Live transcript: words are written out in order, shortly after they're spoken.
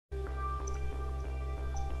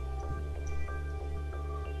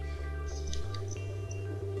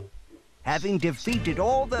having defeated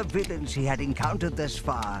all the villains he had encountered thus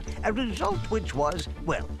far, a result which was,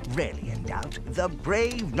 well, rarely in doubt, the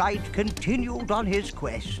brave knight continued on his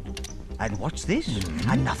quest. And what's this?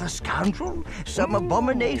 Another scoundrel? Some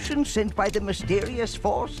abomination sent by the mysterious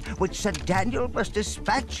force which Sir Daniel must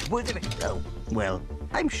dispatch with it? Oh, well,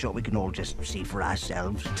 I'm sure we can all just see for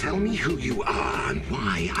ourselves. Tell me who you are and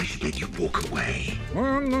why I should let you walk away.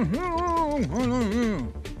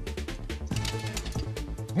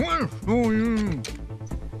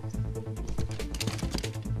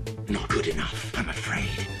 Not good enough, I'm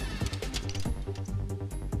afraid.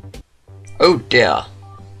 Oh dear.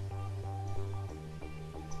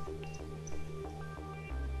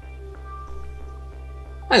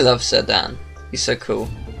 I love Sir Dan. He's so cool.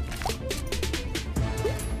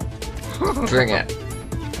 Bring it.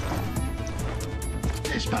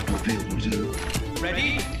 This battlefield will do.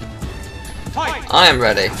 Ready? Fight! I am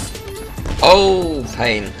ready. Oh,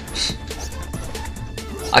 pain.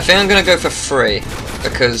 I think I'm gonna go for 3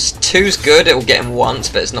 because 2's good, it will get him once,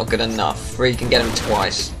 but it's not good enough. 3 can get him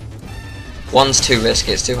twice. 1's too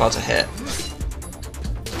risky, it's too hard to hit.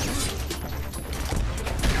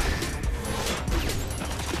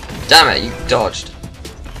 Damn it, you dodged.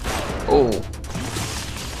 Oh.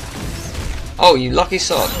 Oh, you lucky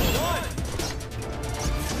sod.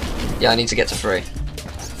 Yeah, I need to get to 3.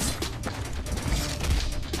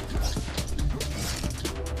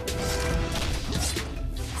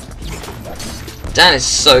 Dan is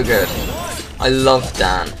so good. I love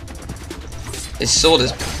Dan. His sword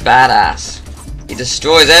is badass. He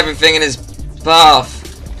destroys everything in his path.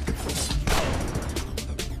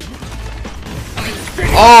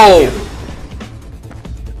 Oh!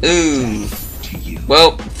 Ooh.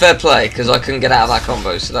 Well, fair play, because I couldn't get out of that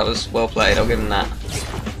combo, so that was well played. I'll give him that.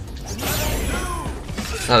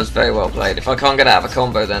 That was very well played. If I can't get out of a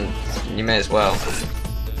combo, then you may as well.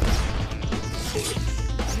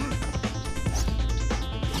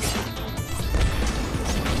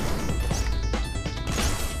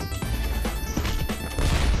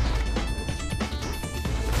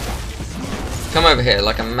 Come over here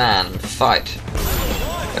like a man and fight.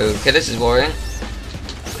 Okay, this is worrying.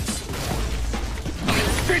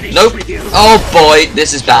 Nope. Oh boy,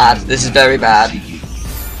 this is bad. This is very bad.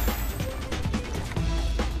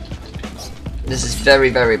 This is very,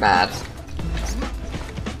 very bad.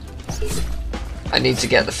 I need to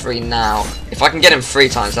get the 3 now. If I can get him 3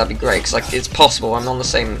 times, that'd be great. Because like, it's possible. I'm on the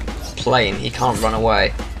same plane. He can't run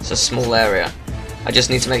away. It's a small area. I just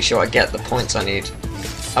need to make sure I get the points I need.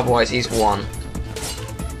 Otherwise, he's won.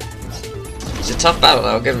 It's a tough battle,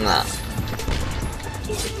 though. I'll give him that.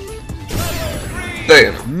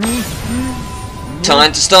 Boom.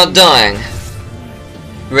 Time to start dying.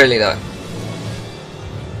 Really, though.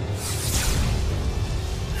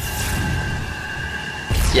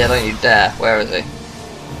 Yeah, don't you dare. Where is he?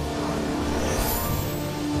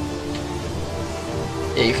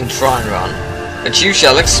 Yeah, you can try and run. But you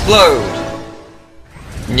shall explode!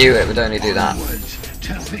 Knew it would only do that.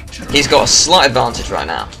 He's got a slight advantage right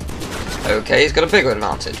now. Okay, he's got a bigger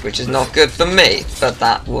advantage, which is not good for me, but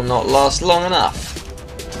that will not last long enough.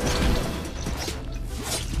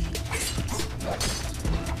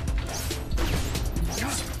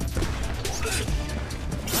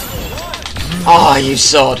 Ah, oh, you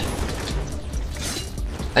sod.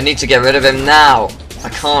 I need to get rid of him now. I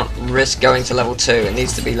can't risk going to level 2. It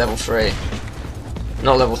needs to be level 3.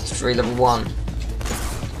 Not level 3, level 1.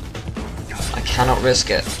 I cannot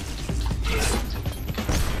risk it.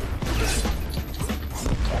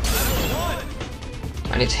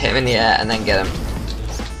 I need to hit him in the air and then get him.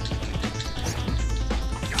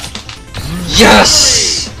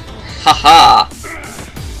 Yes! Haha!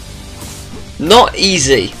 Not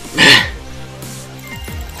easy.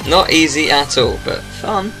 Not easy at all, but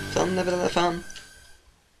fun. Fun, nevertheless fun.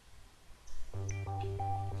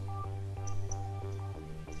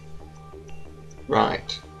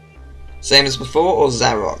 Right. Same as before or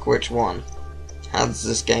Zarok? Which one? How does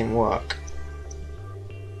this game work?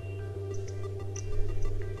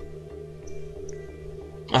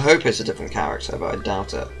 I hope it's a different character, but I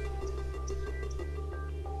doubt it.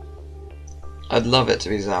 I'd love it to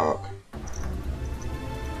be Zarok.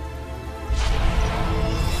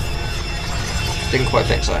 Didn't quite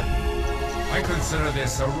think so. I consider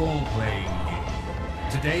this a role-playing game.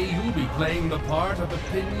 Today you'll be playing the part of the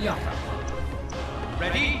Pinata.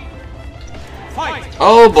 Ready? Fight!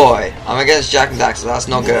 Oh boy, I'm against Jack and Daxter, that's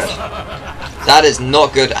not good. That is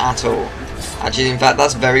not good at all. Actually, in fact,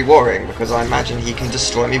 that's very worrying, because I imagine he can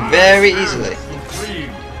destroy me very easily.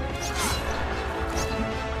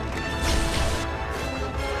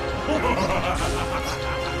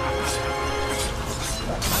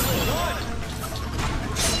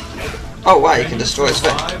 Oh wow, you can destroy his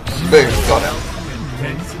thing. Boom, got it.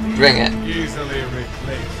 Bring it.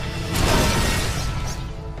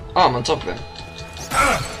 Oh, I'm on top of him.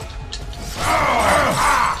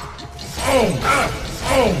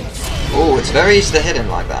 Oh, it's very easy to hit him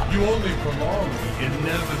like that. You only prolong the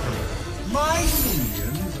inevitable. My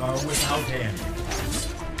minions are without end.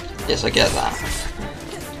 Yes, I get that.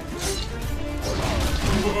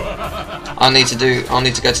 I'll need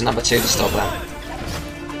to go to number 2 to stop that.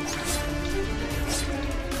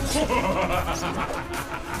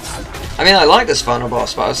 I mean, I like this final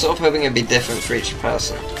boss, but I was sort of hoping it'd be different for each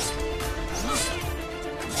person.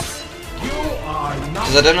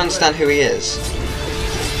 Because I don't understand who he is.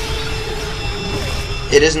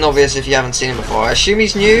 It isn't obvious if you haven't seen him before. I assume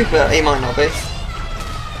he's new, but he might not be.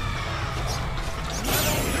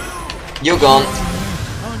 You're gone.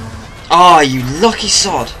 Ah, oh, you lucky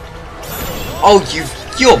sod. Oh,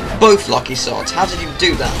 you're both lucky sods. How did you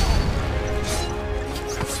do that?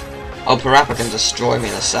 Oh, Parappa can destroy me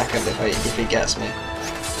in a second if he gets me.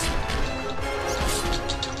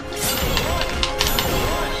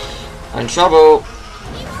 I'm in trouble.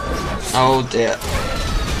 Oh dear.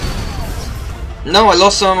 No, I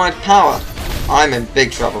lost some of my power. I'm in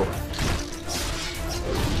big trouble.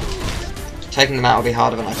 Taking them out will be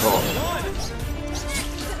harder than I thought.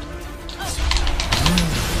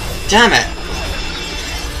 Damn it!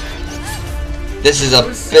 This is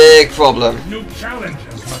a big problem. New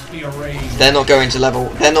challenges must be arranged. They're not going to level.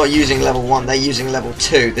 They're not using level 1. They're using level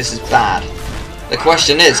 2. This is bad. The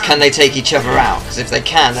question is, can they take each other out? Because if they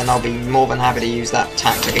can, then I'll be more than happy to use that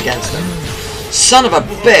tactic against them. Son of a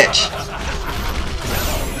bitch!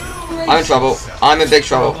 I'm in trouble. I'm in big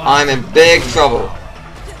trouble. I'm in big trouble.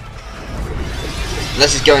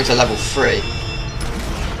 Unless he's going to level 3.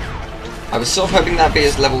 I was sort of hoping that'd be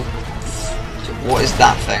his level. What is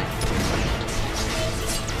that thing?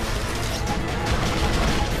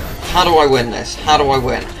 How do I win this? How do I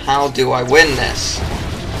win? How do I win this?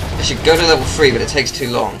 I should go to level 3, but it takes too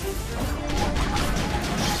long.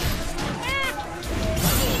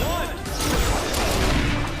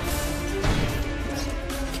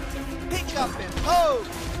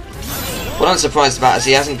 What I'm surprised about is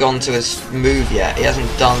he hasn't gone to his move yet. He hasn't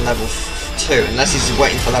done level 2, unless he's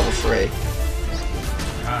waiting for level 3.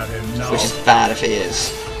 Which is bad if he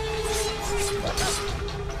is.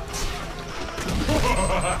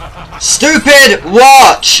 Stupid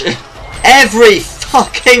watch! Every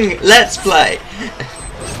fucking Let's Play!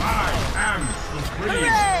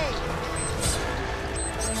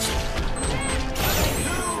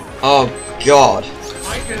 Oh god.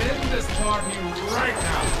 I can end this party right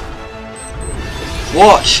now.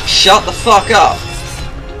 Watch! Shut the fuck up!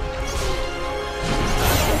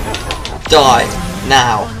 Die.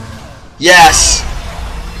 Now. Yes!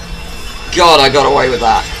 God, I got away with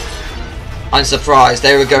that. I'm surprised.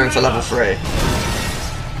 They were going for level 3.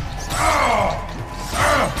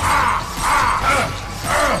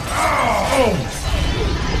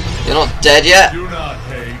 You're not dead yet? Do not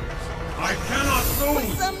hate. I cannot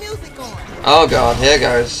lose. Some music on. Oh god, here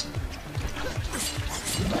goes.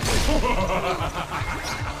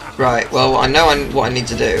 Right, well, I know what I need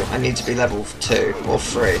to do. I need to be level 2 or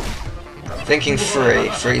 3. Thinking 3.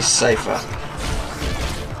 3's safer.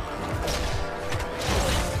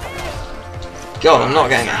 God, I'm not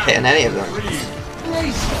getting a hit in any of them.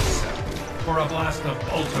 For a blast of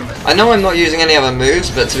ultimate. I know I'm not using any other moves,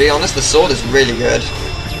 but to be honest, the sword is really good.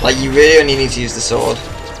 Like, you really only need to use the sword.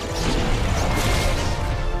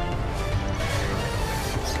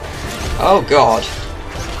 Oh god.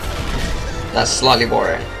 That's slightly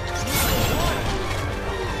worrying.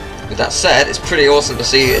 With that said, it's pretty awesome to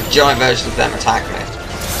see a giant version of them attack me.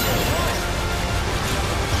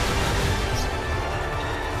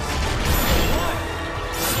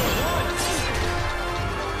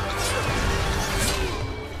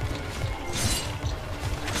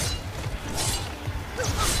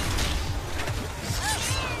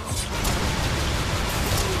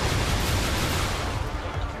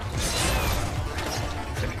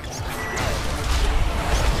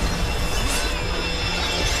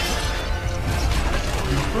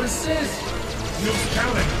 Persist. New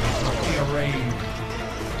challenges must be arranged.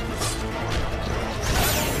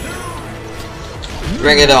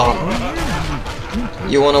 Bring it on.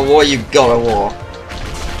 You want a war, you got a war.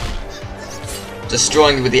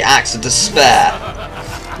 Destroying you with the axe of despair.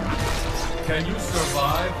 Can you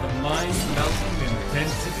survive the mind-melting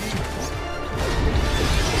intensity?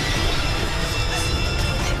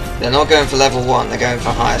 They're not going for level 1, they're going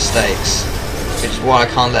for higher stakes. Which is why I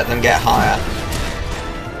can't let them get higher.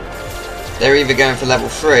 They're either going for level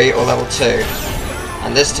 3 or level 2.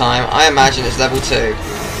 And this time, I imagine it's level 2.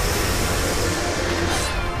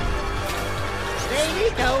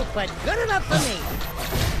 but good enough for me.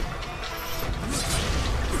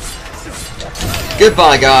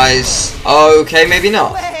 Goodbye, guys. Okay, maybe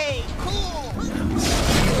not. Hey, cool.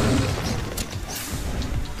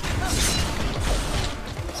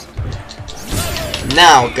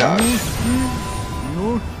 Now go.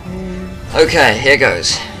 Okay, here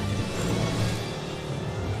goes.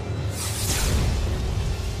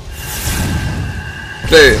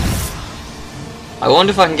 Boom. I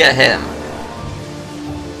wonder if I can get him.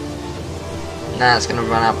 Nah, it's gonna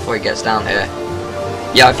run out before he gets down here.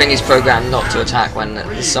 Yeah, I think he's programmed not to attack when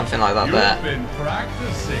there's something like that there. You've been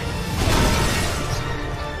practicing.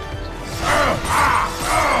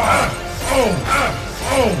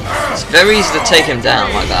 It's very easy to take him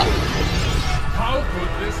down like that. How could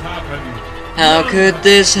this happen? How could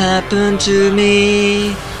this happen to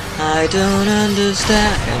me? I don't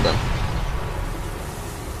understand. Okay, I'm done.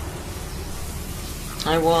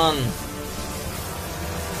 I won.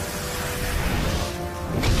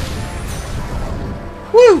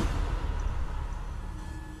 Woo!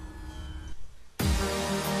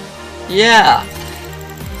 Yeah!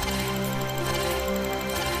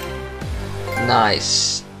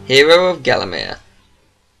 Nice. Hero of Galamir.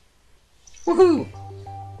 Woohoo!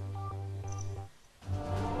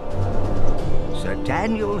 Sir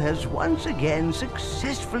Daniel has once again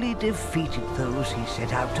successfully defeated those he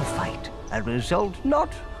set out to fight, a result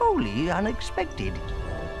not wholly unexpected.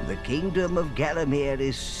 The kingdom of Galamir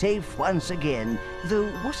is safe once again, though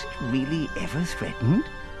was it really ever threatened?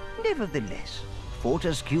 Nevertheless,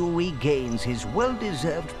 Fortesque regains his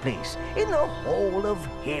well-deserved place in the Hall of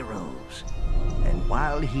Heroes. And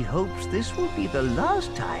while he hopes this will be the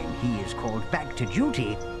last time he is called back to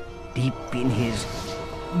duty, deep in his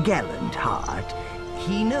gallant heart,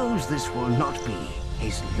 he knows this will not be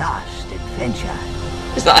his last adventure.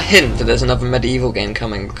 Is that a hint that there's another medieval game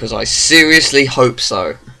coming? Because I seriously hope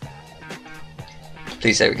so.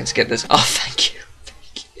 Please say we can skip this. Oh, thank you.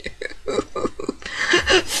 Thank you.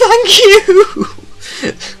 Thank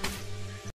you.